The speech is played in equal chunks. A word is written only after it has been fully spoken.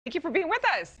Thank you for being with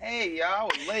us. Hey, y'all, I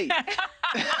was late.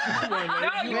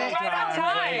 No, you were right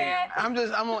on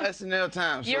time. I'm on SNL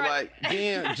time, so like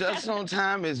being just on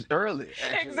time is early.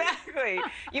 Actually. Exactly.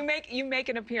 You make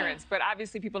an appearance, but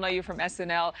obviously people know you from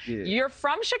SNL. Yeah. You're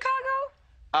from Chicago?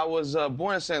 I was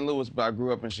born in St. Louis, but I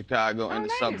grew up in Chicago in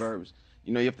the suburbs.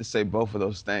 You know, you have to say both of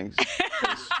those things.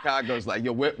 Chicago's like,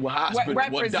 yo, what hospital,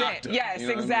 what doctor? Yes, you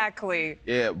know exactly. I mean?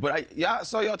 Yeah, but I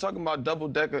saw y'all talking about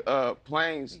double-decker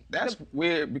planes. That's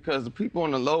weird because the people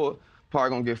on the lower part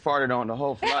gonna get farted on the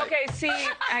whole flight. Okay, see,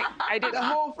 I did. The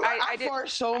whole flight, I fart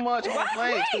so much on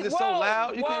planes because it's so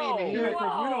loud, you can't even hear it.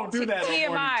 We don't do that TMI.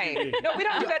 on TV. No, we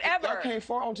don't do that ever. Y'all can't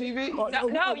fart on TV?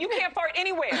 No, you can't fart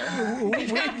anywhere. I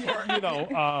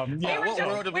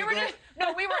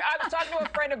was talking to a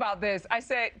friend about this. I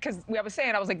said, because I was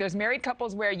saying, there's married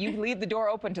couples where you leave the door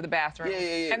open to the bathroom.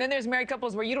 Yeah. And then there's married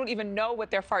couples where you don't even know what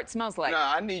their fart smells like.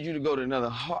 Nah, I need you to go to another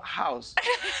house.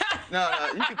 No,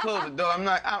 you can close the door. I'm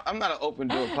not an open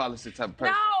door policy type of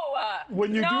person.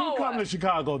 When you do come to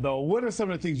Chicago, though, what are some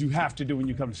of the things you have to do when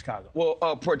you come to Chicago? Well,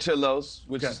 Portillo's,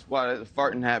 which is why the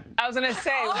farting happened. I was going to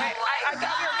say, I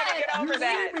thought we were going to get over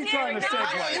that. You were trying to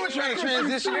segue. You were trying to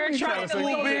transition. You were trying to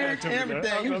lead lead.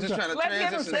 everything. You were just trying to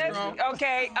transition strong.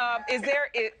 Okay,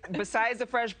 besides The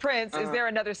Fresh Prince, is there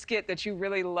another skit that you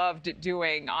really loved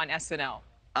doing on SNL?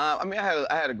 I mean, I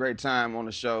had a great time on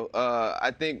the show.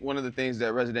 I think one of the things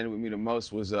that resonated with me the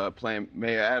most was playing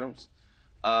Mayor Adams.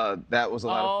 That was a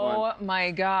lot of fun. Oh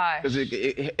my gosh! Because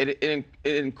it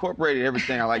incorporated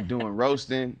everything I like doing: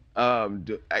 roasting, a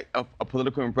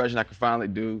political impression I could finally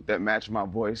do that matched my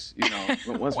voice. You know,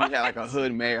 once we had like a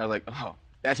hood mayor, I was like, oh,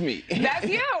 that's me. That's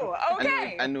you.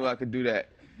 Okay. I knew I could do that.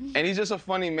 And he's just a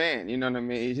funny man, you know what I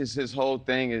mean? His whole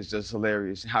thing is just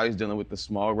hilarious. How he's dealing with the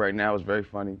smog right now is very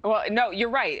funny. Well, no,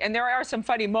 you're right. And there are some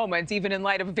funny moments, even in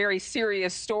light of very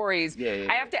serious stories. Yeah.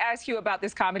 I have to ask you about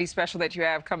this comedy special that you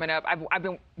have coming up. I've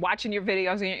been watching your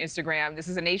videos on your Instagram. This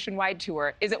is a nationwide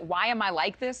tour. Is it Why Am I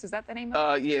Like This? Is that the name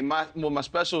of it? Yeah, my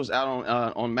special is out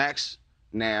on Max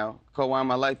now, called Why Am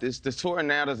I Like This. The tour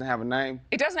now doesn't have a name.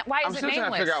 It doesn't. Why is it nameless? I'm still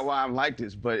trying to figure out why I'm like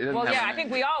this, but it doesn't have a name. I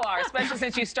think we all are, especially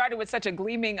since you started with such a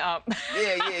gleaming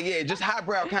Yeah, just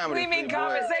highbrow comedy. Gleaming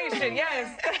conversation,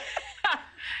 yes.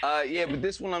 Yeah, but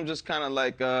this one I'm just kind of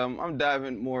like, I'm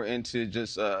diving more into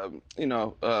just,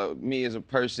 me as a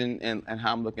person and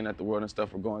how I'm looking at the world and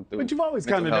stuff we're going through. But you've always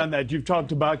kind of done that. You've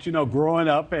talked about, growing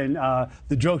up and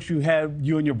the jokes you had,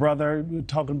 you and your brother,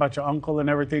 talking about your uncle and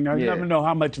everything. Now, you never know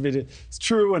how much of it is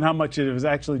true and how much of it was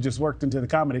actually just worked into the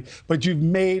comedy. But you've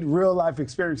made real life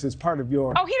experiences part of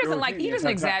your. Oh, he doesn't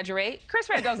exaggerate. Chris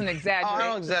Pratt doesn't exaggerate. Oh, I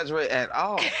don't exaggerate at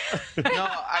all. No,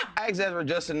 I exaggerate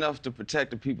just enough to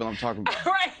protect the people I'm talking about.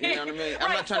 Right. You know what I mean?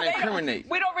 I'm not trying to incriminate.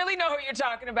 We don't really know who you're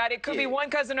talking about. It could be one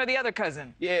cousin or the other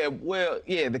cousin. Yeah, well,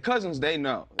 the cousins, they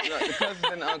know. The cousins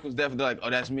and the uncles definitely like, oh,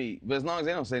 that's me. But as long as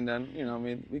they don't say nothing, you know what I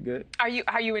mean? We good. Are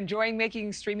you enjoying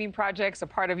making streaming projects a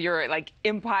part of your,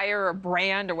 empire or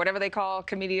brand or whatever they call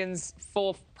comedians'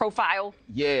 full profile?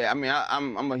 Yeah, I mean,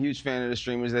 I'm a huge fan of the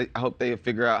streamers. I hope they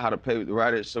figure out how to pay with the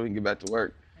writers so we can get back to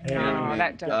work. You know what I mean?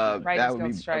 That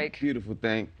would be a beautiful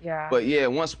thing. Yeah. But yeah,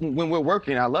 when we're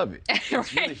working, I love it.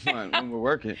 It's really fun when we're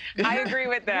working. I agree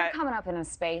with that. You're coming up in a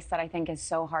space that I think is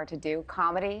so hard to do.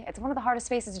 Comedy. It's one of the hardest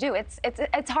spaces to do.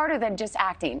 It's harder than just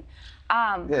acting.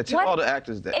 Tell all the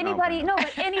actors that. But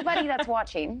anybody that's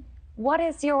watching,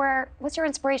 what's your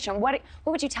inspiration? What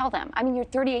would you tell them? I mean, you're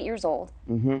 38 years old.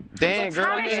 Damn,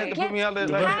 girl, you had to put me out there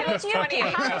like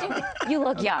you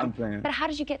look young. But how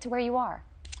did you get to where you are?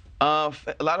 A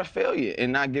lot of failure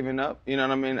and not giving up. You know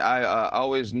what I mean? I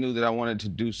always knew that I wanted to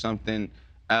do something.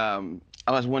 I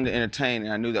was wanted to entertain,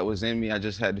 and I knew that was in me. I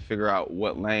just had to figure out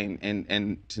what lane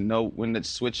and to know when to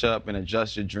switch up and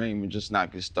adjust your dream and just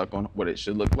not get stuck on what it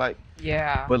should look like.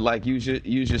 Yeah. But use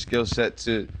your skill set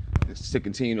to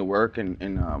continue to work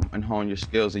and hone your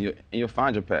skills, and you'll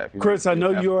find your path. Chris, I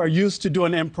know you are used to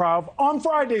doing improv. On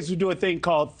Fridays, we do a thing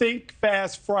called Think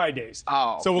Fast Fridays.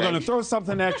 Oh, so we're going to throw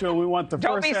something at you, and we want the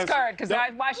Don't first be scared, because I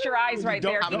watched your eyes right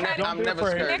there. I'm never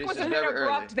scared. Nick was a bit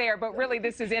abrupt there, but really,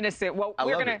 this is innocent. Well,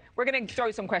 we're gonna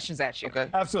throw some questions at you. Okay.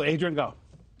 Absolutely, Adrienne, go.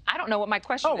 I don't know what my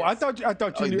question is. I thought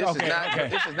you knew. This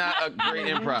is not a great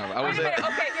improv. Wait a minute.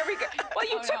 Okay, here we go. Well,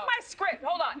 you took my script.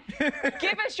 Hold on.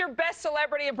 Give us your best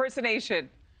celebrity impersonation.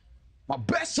 My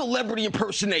best celebrity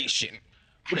impersonation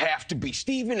would have to be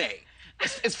Stephen A.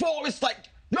 As far as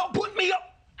y'all put me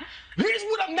up, here's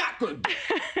what I'm not gonna do.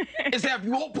 Is have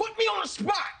you all put me on the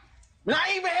spot when I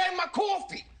ain't even had my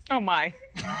coffee. Oh my.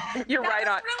 You're right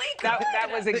on. really That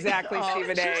was exactly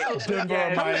Stephen A. Denver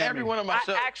or Miami. Every one of my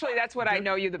shows. Actually, that's what I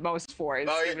know you the most for is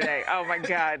Stephen A. Oh my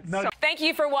God. No. Thank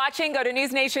you for watching. Go to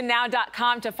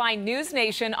newsnationnow.com to find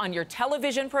NewsNation on your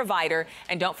television provider.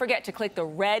 And don't forget to click the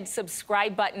red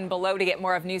subscribe button below to get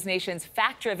more of NewsNation's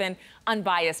fact-driven,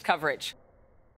 unbiased coverage.